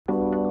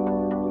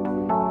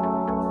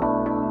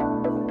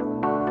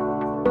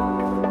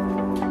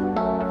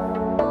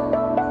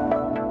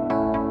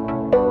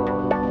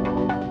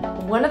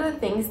One of the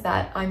things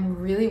that I'm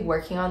really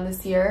working on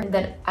this year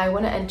that I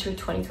want to enter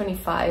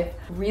 2025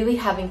 really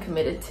having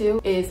committed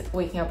to is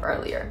waking up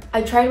earlier.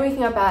 I tried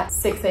waking up at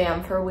 6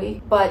 a.m. for a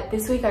week, but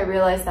this week I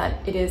realized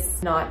that it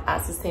is not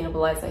as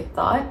sustainable as I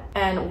thought.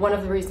 And one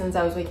of the reasons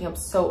I was waking up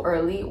so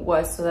early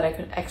was so that I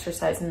could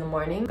exercise in the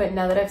morning. But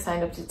now that I've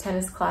signed up to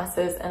tennis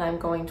classes and I'm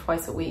going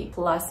twice a week,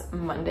 plus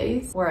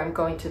Mondays where I'm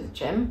going to the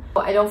gym,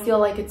 I don't feel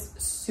like it's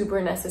super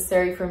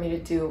necessary for me to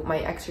do my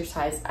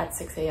exercise at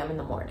 6 a.m. in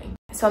the morning.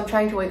 So I'm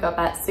trying to wake up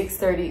at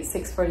 6:30,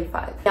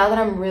 6:45. Now that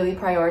I'm really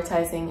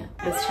prioritizing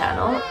this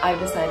channel, I've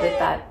decided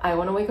that I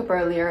want to wake up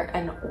earlier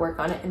and work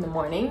on it in the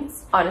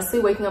mornings. Honestly,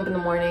 waking up in the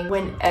morning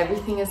when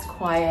everything is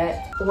quiet,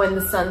 when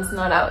the sun's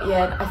not out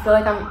yet, I feel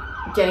like I'm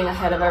getting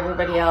ahead of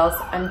everybody else.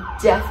 I'm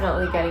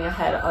definitely getting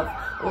ahead of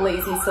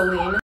lazy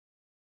Selin.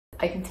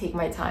 I can take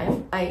my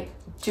time. I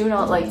do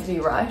not like to be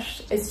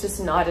rushed. It's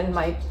just not in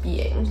my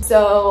being.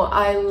 So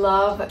I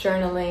love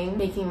journaling,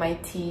 making my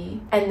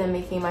tea, and then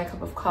making my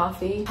cup of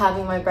coffee,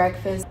 having my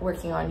breakfast,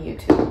 working on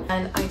YouTube.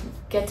 And I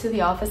get to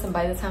the office, and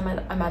by the time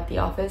I'm at the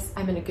office,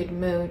 I'm in a good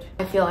mood.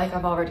 I feel like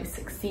I've already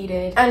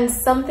succeeded. And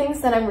some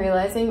things that I'm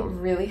realizing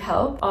really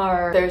help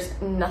are there's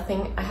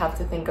nothing I have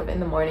to think of in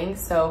the morning.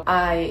 So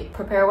I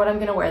prepare what I'm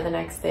gonna wear the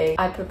next day.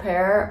 I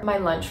prepare my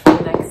lunch for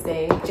the next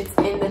day. It's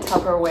in the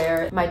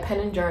Tupperware. My pen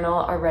and journal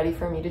are ready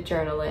for me to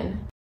journal in.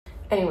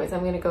 Anyways,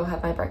 I'm gonna go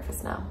have my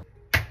breakfast now.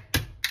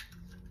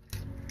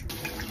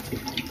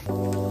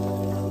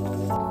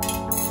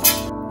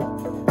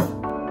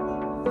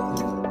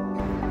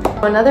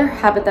 Another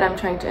habit that I'm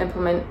trying to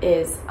implement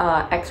is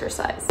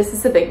exercise. This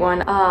is a big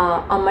one.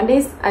 On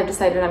Mondays, I've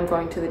decided I'm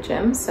going to the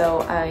gym,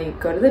 so I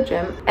go to the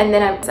gym, and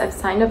then I've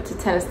signed up to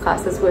tennis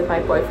classes with my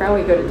boyfriend.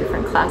 We go to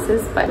different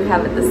classes, but we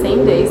have it the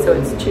same day, so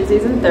it's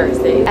Tuesdays and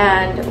Thursdays.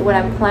 And what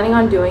I'm planning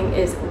on doing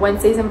is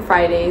Wednesdays and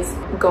Fridays,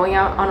 going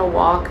out on a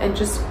walk and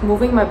just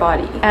moving my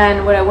body.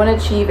 And what I want to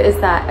achieve is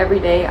that every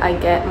day I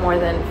get more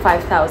than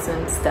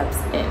 5,000 steps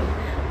in.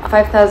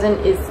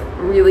 5,000 is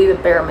really the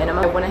bare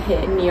minimum. I want to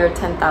hit near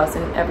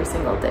 10,000 every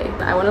single day.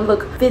 I want to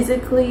look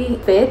physically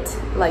fit,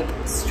 like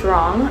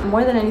strong,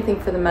 more than anything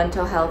for the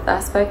mental health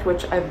aspect,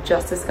 which I've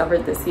just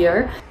discovered this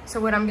year. So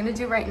what I'm gonna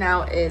do right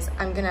now is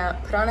I'm gonna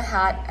put on a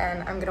hat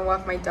and I'm gonna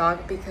walk my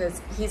dog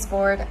because he's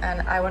bored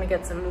and I want to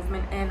get some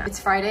movement in. It's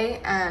Friday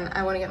and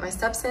I want to get my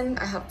steps in.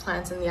 I have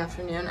plans in the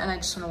afternoon and I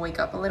just want to wake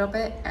up a little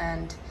bit,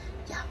 and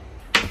yeah.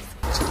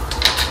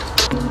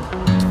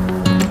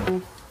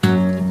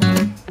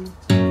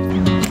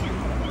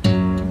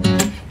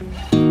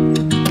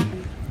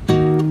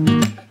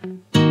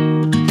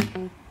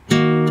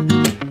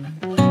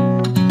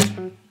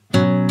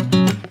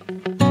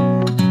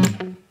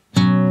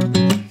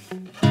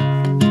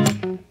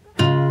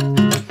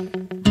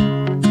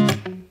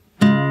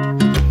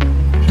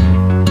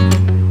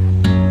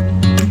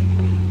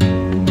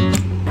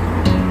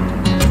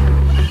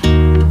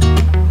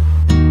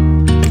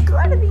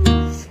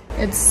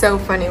 It's so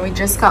funny, we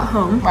just got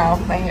home. Wow,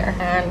 my hair.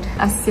 And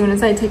as soon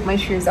as I take my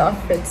shoes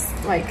off, it's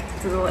like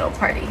to the little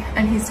party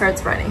and he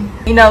starts running.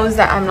 He knows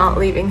that I'm not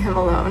leaving him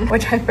alone,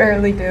 which I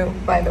barely do,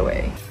 by the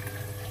way.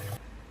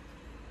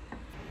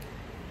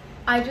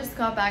 I just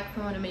got back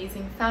from an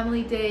amazing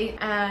family day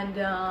and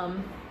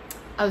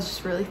I was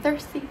just really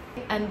thirsty.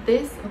 And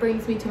this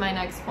brings me to my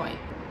next point.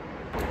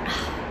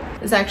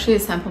 It's actually a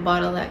sample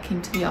bottle that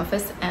came to the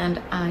office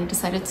and I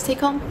decided to take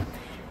home.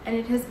 And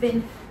it has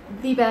been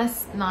the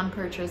best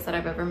non-purchase that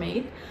I've ever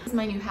made. This is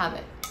my new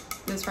habit,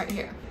 this right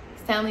here.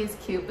 Stanley is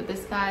cute, but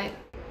this guy,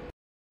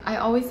 I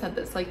always said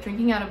this, like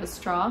drinking out of a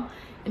straw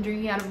and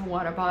drinking out of a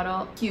water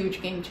bottle,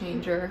 huge game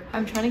changer.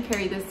 I'm trying to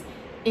carry this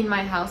in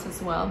my house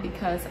as well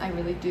because I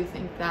really do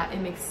think that it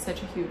makes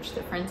such a huge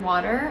difference.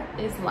 Water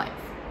is life.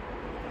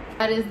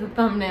 That is the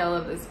thumbnail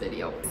of this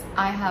video.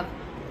 I have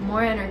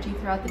more energy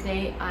throughout the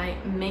day. I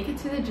make it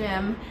to the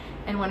gym,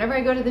 and whenever I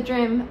go to the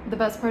gym, the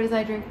best part is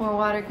I drink more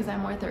water because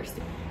I'm more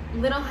thirsty.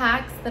 Little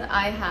hacks that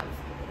I have,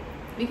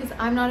 because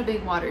I'm not a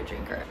big water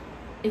drinker.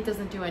 It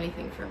doesn't do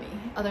anything for me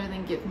other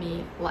than give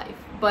me life.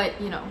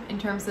 But you know, in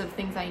terms of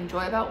things I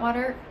enjoy about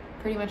water,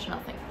 pretty much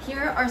nothing.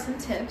 Here are some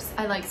tips.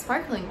 I like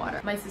sparkling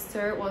water. My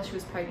sister, while she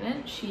was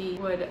pregnant, she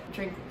would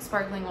drink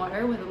sparkling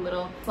water with a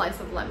little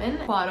slice of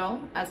lemon. Bottle,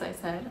 as I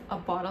said, a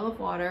bottle of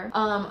water.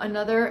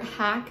 Another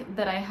hack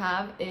that I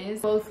have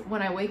is both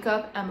when I wake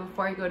up and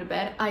before I go to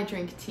bed, I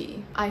drink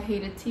tea. I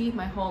hated tea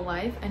my whole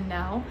life, and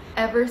now,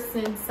 ever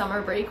since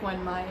summer break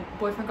when my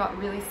boyfriend got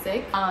really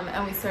sick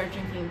and we started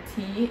drinking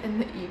tea in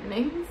the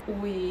evenings,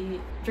 we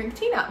drink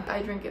tea now.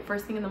 I drink it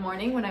first thing in the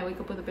morning when I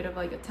wake up with a bit of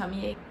like a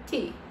tummy ache.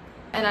 Tea.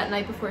 And at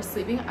night before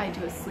sleeping, I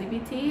do a sleepy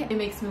tea. It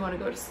makes me want to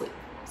go to sleep.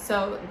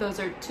 So those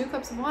are 2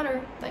 cups of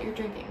water that you're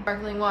drinking.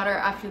 Sparkling water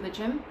after the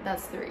gym,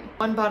 that's 3.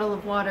 1 bottle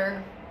of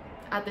water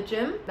at the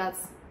gym,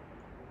 that's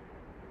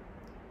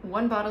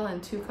 1 bottle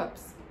and 2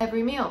 cups.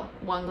 Every meal,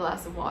 1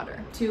 glass of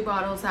water. 2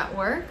 bottles at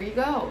work, there you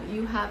go.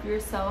 You have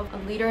yourself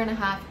 1.5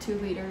 liters, 2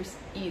 liters,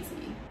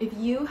 easy. If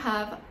you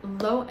have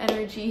low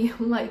energy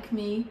like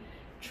me,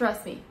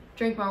 trust me,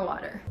 drink more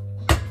water.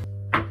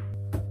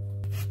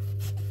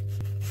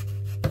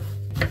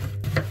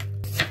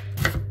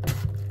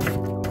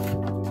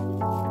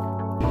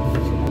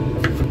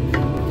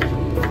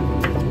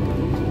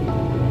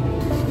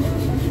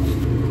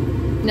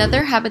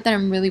 Another habit that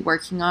I'm really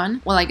working on,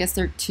 well, I guess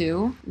there are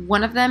two.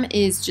 One of them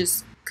is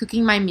just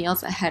cooking my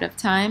meals ahead of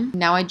time.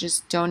 Now I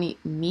just don't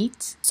eat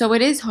meat. So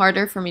it is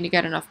harder for me to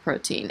get enough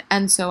protein.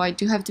 And so I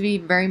do have to be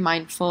very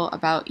mindful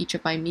about each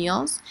of my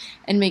meals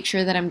and make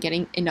sure that I'm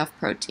getting enough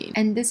protein.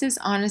 And this is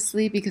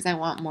honestly because I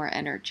want more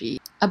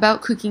energy.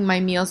 About cooking my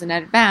meals in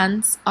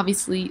advance,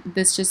 obviously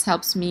this just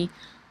helps me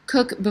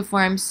cook before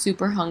I'm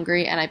super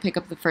hungry and I pick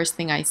up the first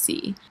thing I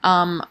see.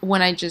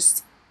 When I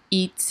just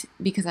eat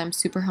because I'm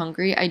super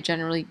hungry, I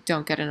generally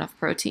don't get enough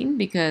protein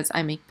because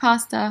I make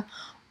pasta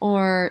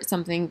or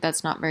something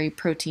that's not very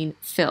protein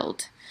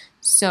filled.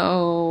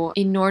 So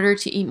in order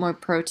to eat more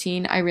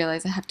protein, I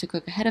realize I have to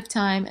cook ahead of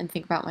time and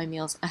think about my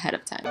meals ahead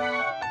of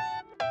time.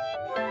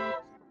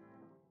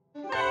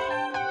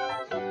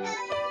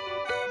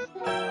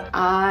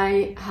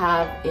 I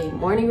have a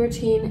morning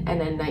routine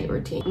and a night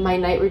routine. My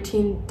night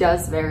routine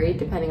does vary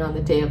depending on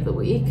the day of the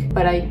week,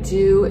 but I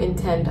do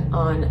intend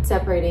on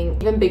separating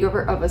even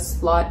bigger of a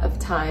slot of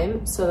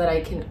time so that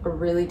I can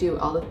really do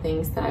all the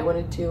things that I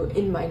want to do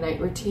in my night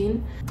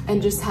routine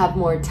and just have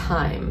more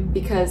time.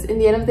 Because in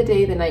the end of the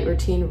day, the night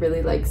routine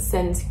really like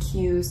sends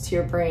cues to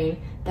your brain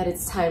that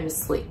it's time to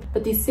sleep.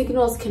 But these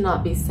signals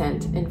cannot be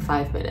sent in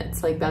 5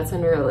 minutes. Like, that's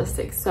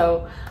unrealistic.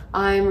 So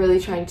I'm really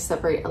trying to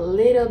separate a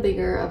little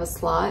bigger of a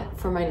slot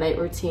for my night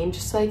routine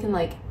just so I can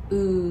like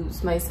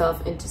ooze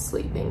myself into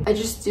sleeping. I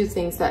just do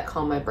things that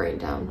calm my brain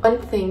down.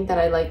 One thing that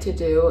I like to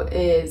do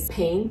is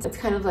paint. It's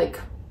kind of like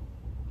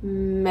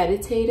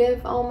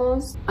meditative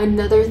almost.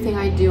 Another thing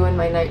I do in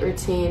my night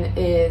routine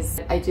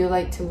is I do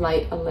like to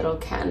light a little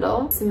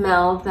candle.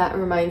 Smell that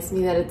reminds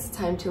me that it's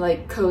time to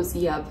like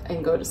cozy up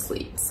and go to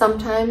sleep.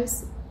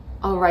 Sometimes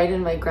I'll write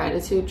in my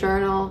gratitude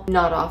journal,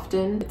 not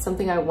often. It's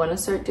something I want to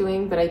start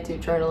doing, but I do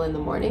journal in the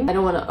morning. I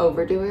don't want to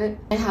overdo it.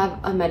 I have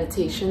a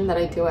meditation that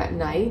I do at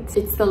night.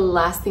 It's the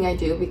last thing I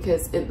do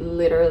because it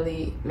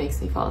literally makes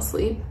me fall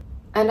asleep.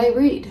 And I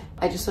read.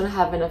 I just want to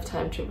have enough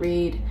time to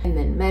read and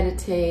then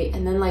meditate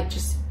and then like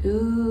just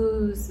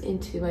ooze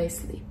into my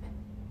sleep.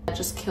 That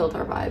just killed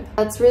our vibe.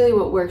 That's really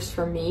what works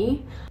for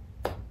me.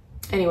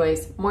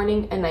 Anyways,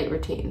 morning and night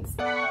routines.